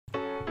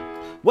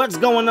What's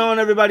going on,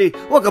 everybody?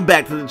 Welcome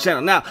back to the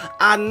channel. Now,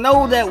 I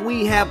know that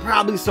we have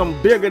probably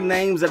some bigger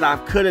names that I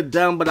could have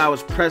done, but I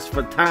was pressed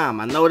for time.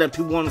 I know that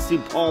people want to see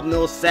Paul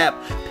Millsap,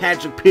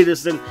 Patrick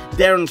Peterson,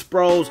 Darren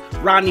Sproles,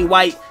 Rodney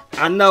White.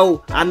 I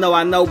know,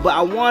 but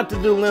I wanted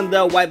to do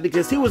Lendale White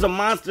because he was a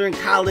monster in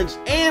college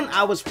and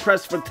I was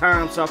pressed for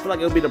time, so I feel like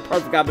it would be the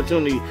perfect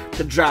opportunity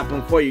to drop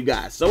him for you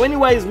guys. So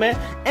anyways, man,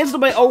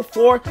 NCAA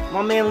 04,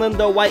 my man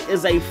Lendale White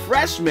is a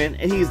freshman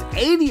and he's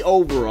 80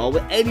 overall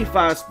with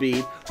 85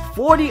 speed,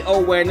 40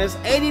 awareness,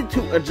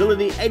 82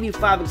 agility,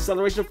 85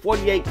 acceleration,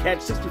 48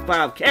 catch,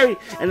 65 carry,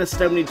 and a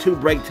 72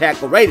 break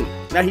tackle rating.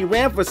 Now, he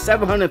ran for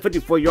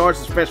 754 yards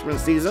his freshman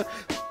season,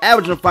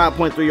 averaging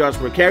 5.3 yards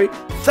per carry,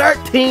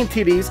 13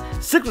 TDs,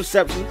 6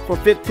 receptions for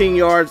 15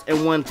 yards,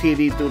 and 1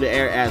 TD through the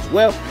air as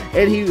well.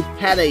 And he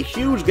had a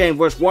huge game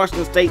versus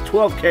Washington State,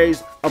 12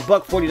 carries, a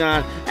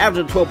 $149,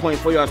 averaging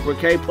 12.4 yards per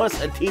carry,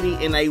 plus a TD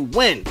in a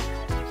win.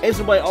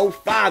 NCAA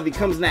 05, he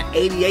comes in at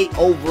 88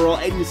 overall,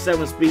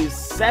 87 speed,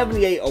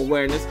 78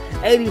 awareness,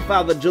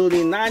 85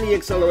 agility, 90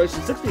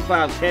 acceleration,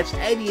 65 catch,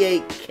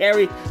 88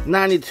 carry,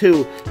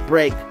 92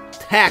 break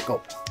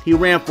tackle. He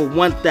ran for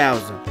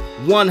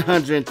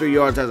 1,103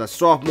 yards as a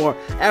sophomore,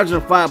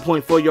 averaging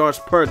 5.4 yards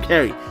per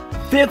carry.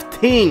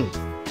 15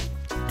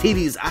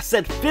 TDs. I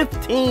said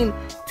 15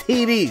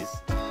 TDs.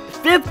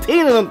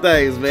 15 of them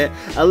things, man.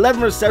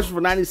 11 receptions for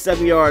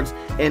 97 yards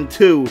and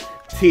 2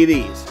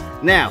 TDs.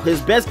 Now, his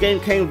best game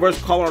came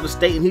versus Colorado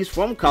State, and he's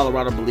from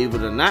Colorado, believe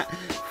it or not.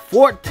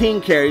 14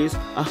 carries,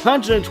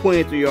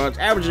 123 yards,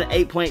 averaging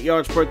 8.8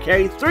 yards per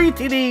carry, 3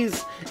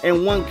 TDs,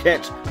 and 1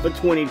 catch for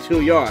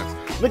 22 yards.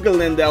 Look at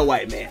Lendale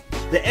White, man.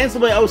 The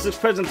NCAA 06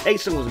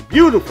 presentation was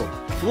beautiful,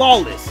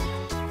 flawless,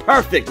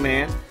 perfect,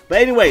 man.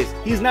 But anyways,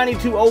 he's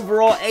 92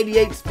 overall,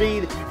 88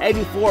 speed,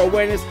 84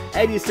 awareness,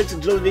 86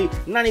 agility,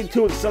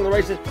 92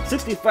 acceleration,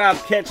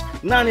 65 catch,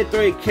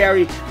 93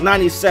 carry,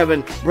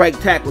 97 break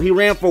tackle. He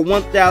ran for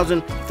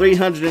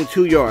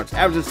 1,302 yards,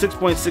 averaging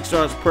 6.6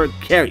 yards per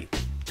carry.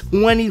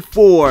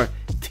 24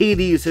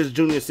 TDs his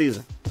junior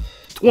season.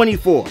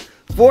 24.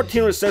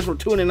 14 receptions for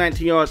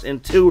 219 yards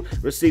and 2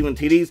 receiving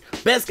TDs.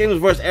 Best game was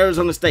versus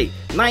Arizona State.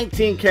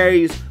 19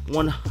 carries,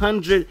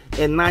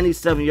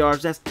 197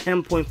 yards. That's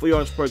 10.4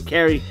 yards per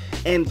carry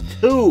and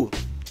 2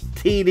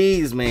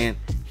 TDs, man.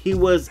 He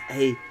was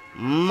a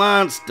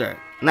monster.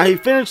 Now, he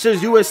finished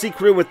his USC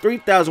career with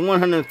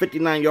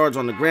 3,159 yards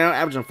on the ground,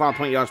 averaging 5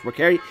 yards per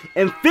carry,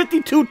 and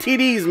 52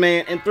 TDs,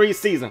 man, in 3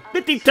 seasons.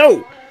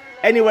 52!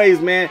 Anyways,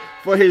 man,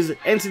 for his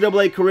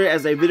NCAA career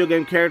as a video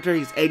game character,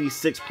 he's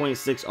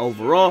 86.6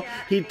 overall.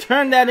 He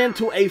turned that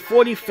into a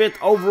 45th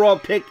overall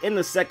pick in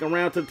the second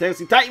round to the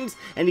Tennessee Titans,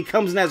 and he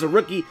comes in as a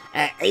rookie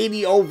at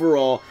 80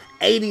 overall,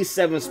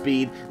 87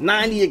 speed,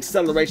 90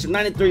 acceleration,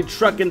 93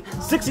 trucking,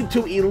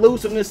 62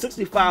 elusiveness,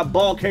 65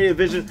 ball carrier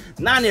vision,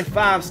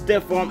 95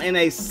 stiff arm, and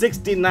a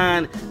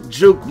 69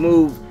 juke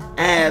move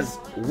as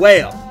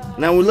well.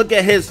 Now, when we look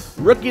at his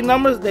rookie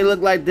numbers, they look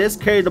like this.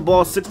 Carried the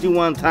ball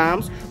 61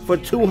 times for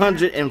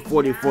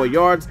 244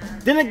 yards.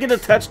 Didn't get a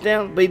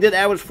touchdown, but he did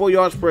average 4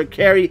 yards per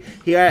carry.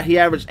 He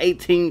averaged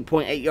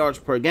 18.8 yards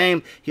per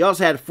game. He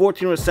also had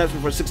 14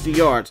 receptions for 60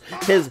 yards.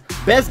 His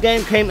best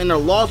game came in the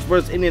loss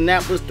versus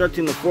Indianapolis.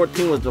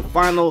 13-14 was the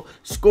final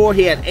score.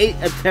 He had 8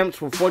 attempts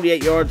for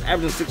 48 yards,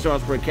 averaging 6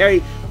 yards per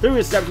carry, 3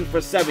 receptions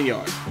for 7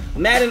 yards.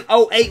 Madden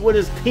 08 with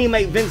his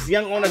teammate Vince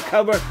Young on the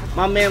cover.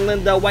 My man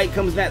Lendale White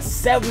comes in at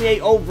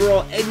 78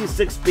 overall,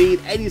 86 speed,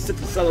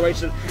 86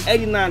 acceleration,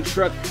 89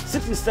 truck,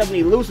 67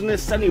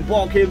 elusiveness, 70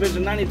 ball carrier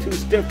vision, 92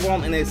 stiff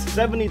arm, and a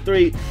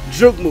 73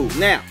 juke move.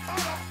 Now,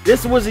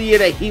 this was the year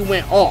that he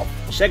went off.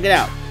 Check it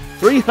out.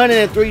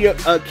 303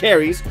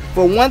 carries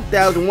for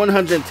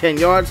 1,110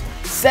 yards,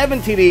 7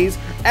 TDs,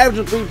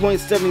 averaging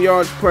 3.7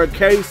 yards per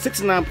carry,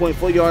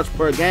 69.4 yards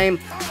per game,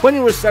 20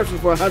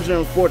 receptions for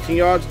 114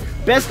 yards.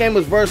 Best game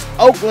was versus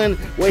Oakland,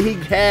 where he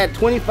had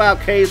 25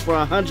 carries for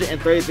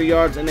 133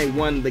 yards, and they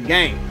won the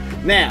game.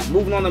 Now,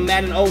 moving on to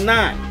Madden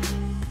 09.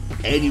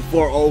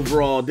 84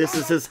 overall. This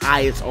is his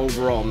highest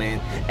overall,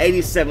 man.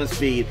 87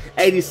 speed,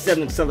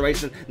 87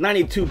 acceleration,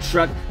 92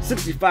 truck,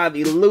 65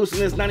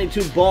 elusiveness,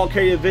 92 ball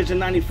carrier vision,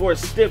 94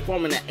 stiff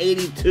arm, and an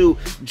 82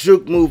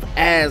 juke move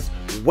as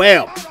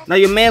well. Now,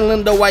 your man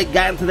Lendale White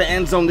got into the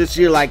end zone this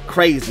year like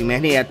crazy,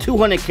 man. He had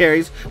 200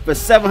 carries for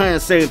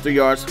 773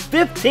 yards,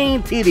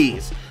 15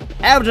 TDs,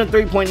 averaging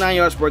 3.9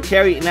 yards per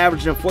carry and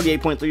averaging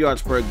 48.3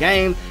 yards per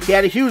game. He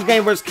had a huge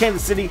game versus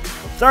Kansas City.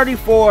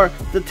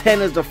 34-10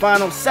 is the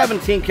final.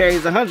 17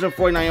 carries,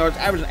 149 yards,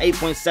 averaging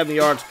 8.7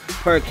 yards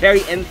per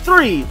carry and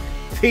 3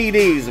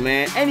 TDs,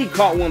 man. And he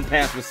caught 1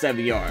 pass for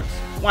 7 yards.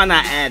 Why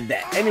not add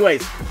that?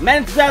 Anyways,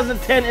 Madden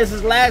 2010 is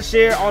his last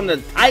year on the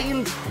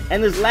Titans,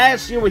 and his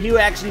last year where he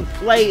would actually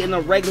play in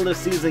a regular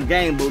season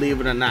game,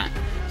 believe it or not.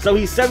 So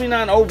he's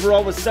 79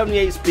 overall with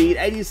 78 speed,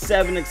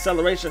 87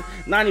 acceleration,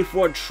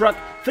 94 truck,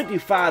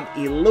 55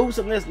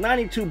 elusiveness,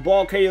 92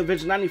 ball carrier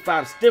vision,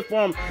 95 stiff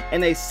arm,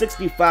 and a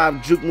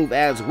 65 juke move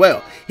as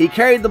well. He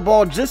carried the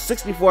ball just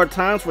 64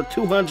 times for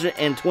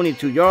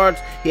 222 yards.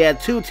 He had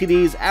 2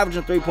 TDs,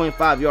 averaging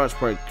 3.5 yards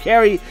per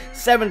carry,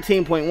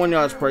 17.1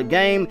 yards per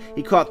game.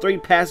 He caught 3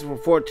 passes for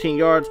 14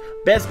 yards.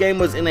 Best game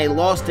was in a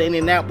loss to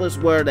Indianapolis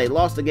where they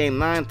lost the game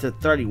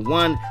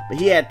 9-31, but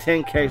he had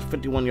 10 carries,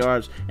 51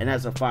 yards, and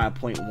has a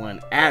 5.1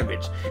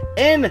 average.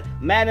 In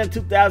Madden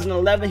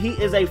 2011, he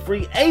is a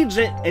free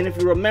agent, and if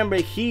you remember,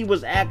 he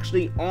was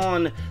actually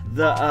on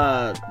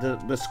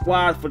the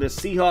squad for the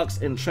Seahawks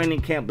in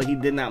training camp, but he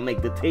did not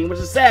make the team, which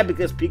is sad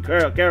because Pete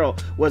Carroll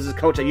was his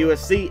coach at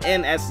USC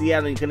and at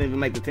Seattle. He couldn't even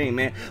make the team,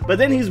 man. But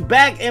then he's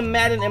back in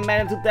Madden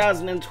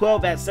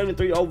 2012 at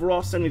 73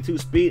 overall, 72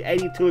 speed,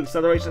 82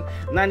 acceleration,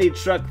 90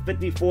 truck,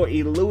 54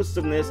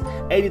 elusiveness,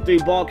 83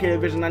 ball carrier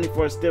vision,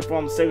 94 stiff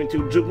arm,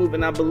 72 juke move,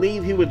 and I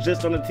believe he was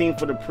just on the team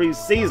for the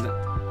preseason.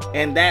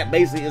 And that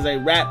basically is a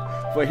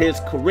wrap for his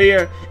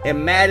career.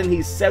 In Madden,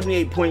 he's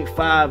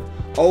 78.5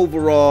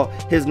 overall.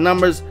 His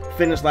numbers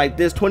finished like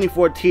this: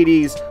 24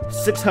 TDs,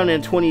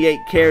 628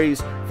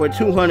 carries for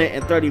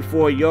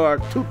 234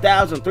 yards,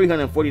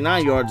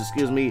 2,349 yards,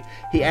 excuse me.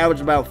 He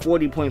averaged about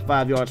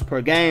 40.5 yards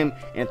per game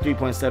and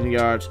 3.7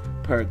 yards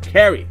per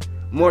carry.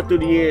 More through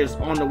the years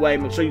on the way.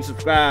 Make sure you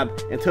subscribe.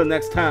 Until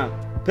next time,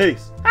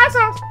 peace. Hot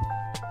sauce.